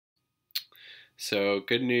So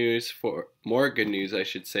more good news, I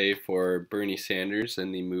should say, for Bernie Sanders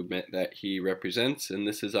and the movement that he represents. And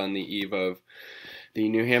this is on the eve of the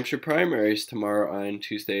New Hampshire primaries tomorrow on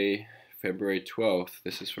Tuesday, February 12th.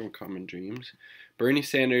 This is from Common Dreams. Bernie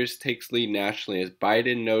Sanders takes lead nationally as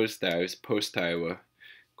Biden nosedives post-Iowa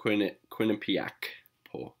Quinnipiac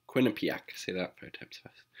poll. Quinnipiac, say that 5 times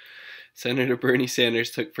fast. Senator Bernie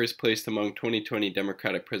Sanders took first place among 2020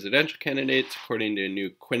 Democratic presidential candidates, according to a new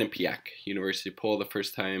Quinnipiac University poll. The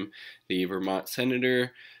first time the Vermont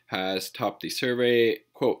senator has topped the survey.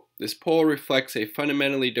 Quote, "This poll reflects a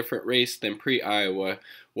fundamentally different race than pre-Iowa,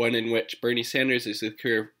 one in which Bernie Sanders is the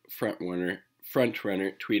clear frontrunner,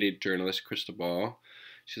 tweeted journalist Crystal Ball.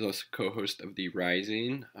 She's also co-host of The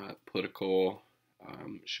Rising, political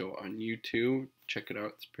show on YouTube. Check it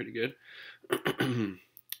out, it's pretty good.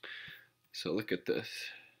 So look at this.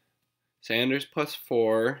 Sanders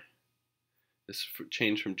 +4. This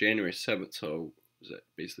changed from January 7th, so was that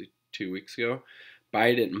basically 2 weeks ago?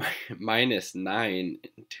 Biden -9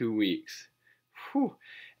 in 2 weeks. Whew.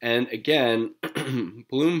 And again,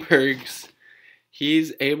 Bloomberg's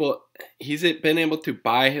he's been able to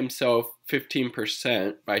buy himself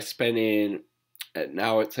 15% by spending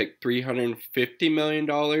now it's like $350 million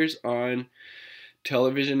on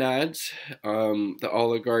television ads. The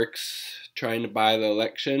oligarchs trying to buy the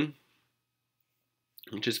election,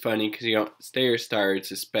 which is funny because Steyer Stars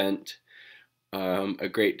has spent a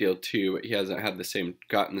great deal too, but he hasn't had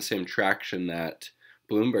gotten the same traction that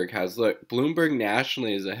Bloomberg has. Look, Bloomberg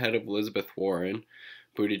nationally is ahead of Elizabeth Warren.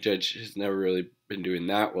 Buttigieg has never really been doing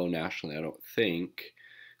that well nationally, I don't think.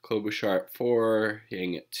 Klobuchar at 4,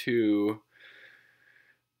 Yang at 2.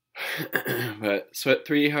 But so at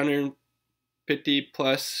 $350+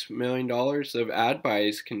 million of ad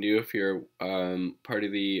buys can do if you're part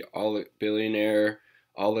of the billionaire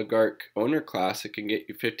oligarch owner class. It can get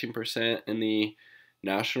you 15% in the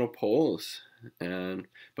national polls.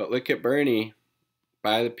 But look at Bernie,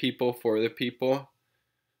 by the people, for the people,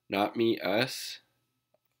 not me, us.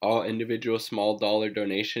 All individual small dollar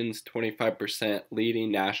donations, 25%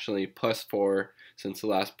 leading nationally, +4 since the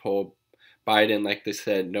last poll. Biden, like they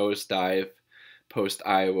said, nosedive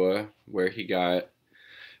post-Iowa, where he got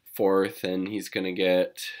 4th, and he's going to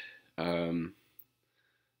get,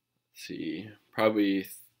 probably,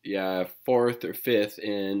 4th or 5th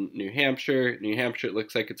in New Hampshire. New Hampshire, it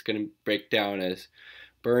looks like it's going to break down as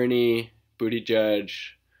Bernie,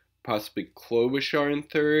 Buttigieg, possibly Klobuchar in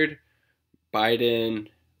 3rd, Biden,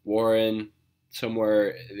 Warren,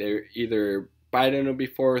 somewhere there, either Biden will be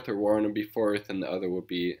 4th or Warren will be 4th, and the other will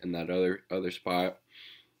be in that other spot.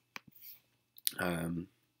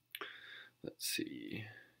 Let's see.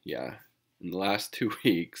 Yeah, in the last 2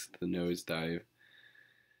 weeks, the nosedive.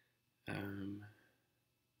 Let's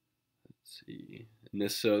see. And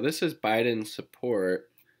this is Biden's support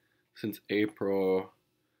since April.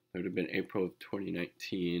 It would have been April of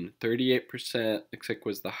 2019. 38% looks like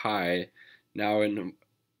was the high. Now in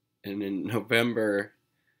November,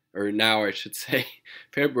 or now I should say,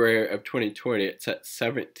 February of 2020, it's at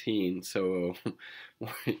 17. So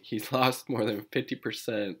he's lost more than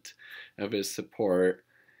 50% of his support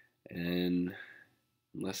in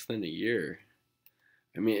less than a year.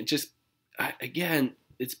 I mean, again,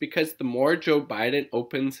 it's because the more Joe Biden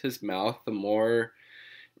opens his mouth, the more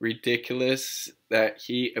ridiculous that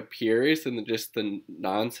he appears, and just the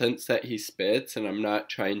nonsense that he spits. And I'm not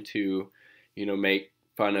trying to, make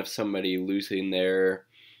fun of somebody losing their,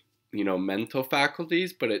 mental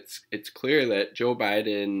faculties, but it's clear that Joe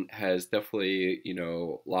Biden has definitely,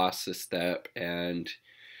 lost a step, and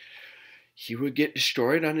he would get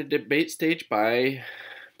destroyed on a debate stage by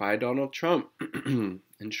Donald Trump.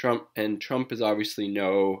 and Trump is obviously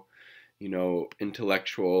no,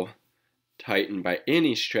 intellectual titan by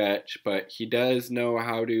any stretch, but he does know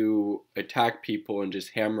how to attack people and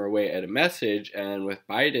just hammer away at a message. And with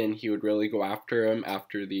Biden, he would really go after him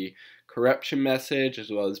after the corruption message, as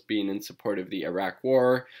well as being in support of the Iraq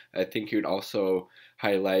War. I think he would also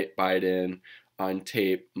highlight Biden on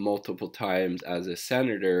tape multiple times as a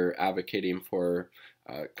senator advocating for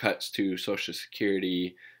cuts to Social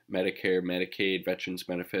Security, Medicare, Medicaid, veterans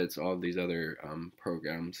benefits, all of these other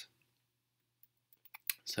programs.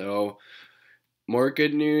 So more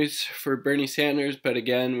good news for Bernie Sanders, but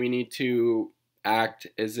again, we need to act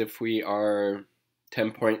as if we are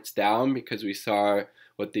 10 points down, because we saw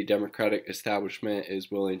what the Democratic establishment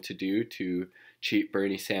is willing to do to cheat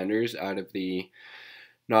Bernie Sanders out of the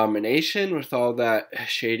nomination with all that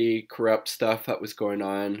shady, corrupt stuff that was going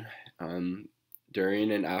on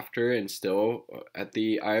during and after and still at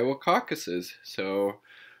the Iowa caucuses. So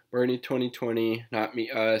Bernie 2020, not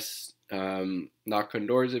me, us. Knock on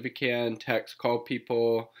doors if you can, text, call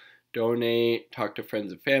people, donate, talk to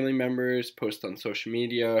friends and family members, post on social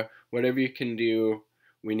media, whatever you can do,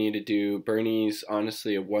 we need to do. Bernie's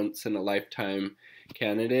honestly a once in a lifetime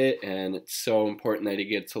candidate, and it's so important that he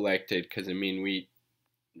gets elected because, I mean, we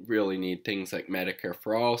really need things like Medicare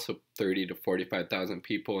for all, so 30 to 45,000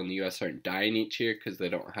 people in the US aren't dying each year because they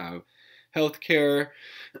don't have health care.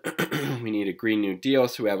 We need a Green New Deal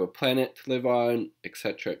so we have a planet to live on,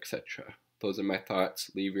 etc., etc. Those are my thoughts.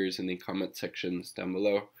 Leave yours in the comment sections down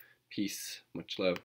below. Peace. Much love.